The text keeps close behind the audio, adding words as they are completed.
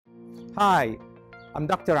Hi, I'm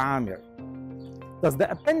Dr. Amir. Does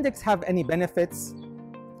the appendix have any benefits?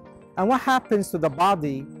 And what happens to the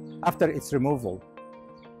body after its removal?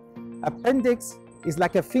 Appendix is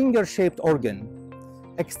like a finger-shaped organ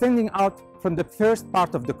extending out from the first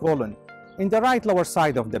part of the colon in the right lower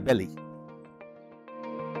side of the belly.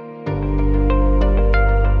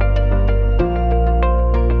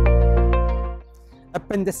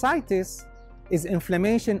 Appendicitis is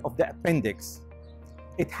inflammation of the appendix.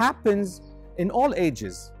 It happens in all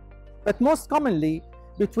ages, but most commonly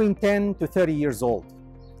between 10 to 30 years old.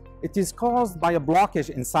 It is caused by a blockage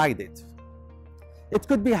inside it. It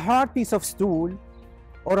could be a hard piece of stool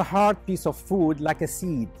or a hard piece of food like a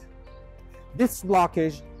seed. This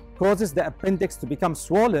blockage causes the appendix to become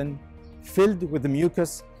swollen, filled with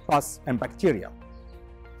mucus, pus, and bacteria.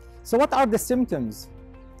 So what are the symptoms?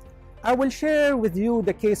 I will share with you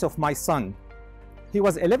the case of my son. He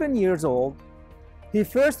was 11 years old. He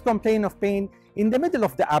first complained of pain in the middle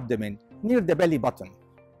of the abdomen, near the belly button.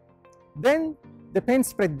 Then the pain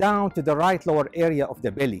spread down to the right lower area of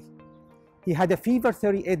the belly. He had a fever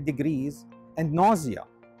 38 degrees and nausea.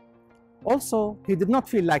 Also, he did not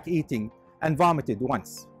feel like eating and vomited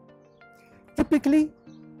once. Typically,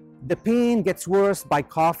 the pain gets worse by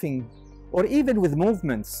coughing or even with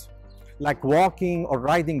movements like walking or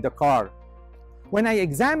riding the car. When I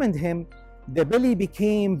examined him, the belly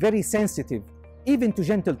became very sensitive, even to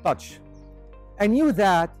gentle touch. I knew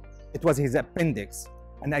that it was his appendix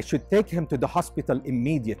and I should take him to the hospital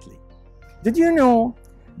immediately. Did you know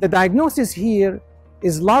the diagnosis here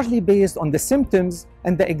is largely based on the symptoms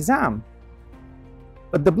and the exam?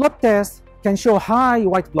 But the blood test can show high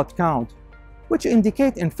white blood count, which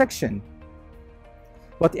indicate infection.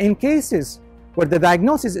 But in cases where the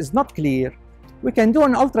diagnosis is not clear, we can do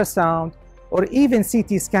an ultrasound or even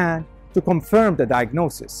CT scan to confirm the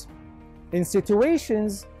diagnosis. In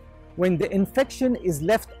situations when the infection is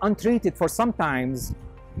left untreated for some time,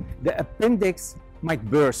 the appendix might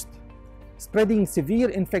burst, spreading severe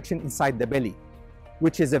infection inside the belly,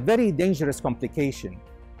 which is a very dangerous complication.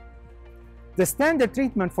 The standard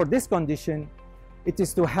treatment for this condition, it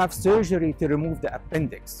is to have surgery to remove the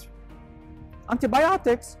appendix.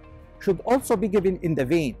 Antibiotics should also be given in the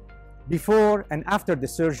vein before and after the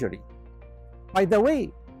surgery. By the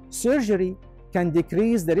way, surgery can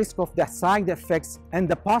decrease the risk of the side effects and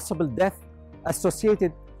the possible death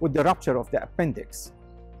associated with the rupture of the appendix.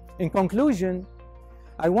 In conclusion,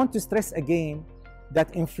 I want to stress again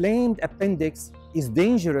that inflamed appendix is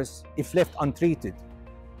dangerous if left untreated.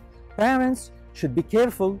 Parents should be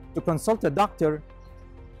careful to consult a doctor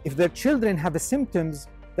if their children have the symptoms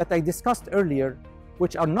that I discussed earlier,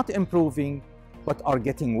 which are not improving but are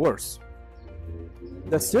getting worse.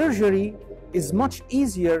 The surgery is much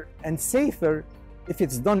easier and safer if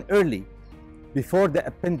it's done early, before the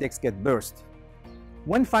appendix gets burst.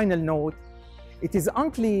 One final note, it is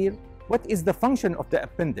unclear what is the function of the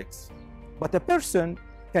appendix, but a person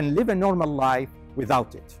can live a normal life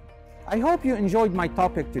without it. I hope you enjoyed my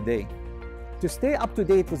topic today. To stay up to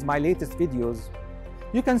date with my latest videos,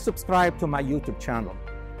 you can subscribe to my YouTube channel.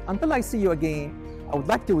 Until I see you again, I would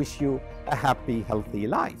like to wish you a happy, healthy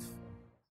life.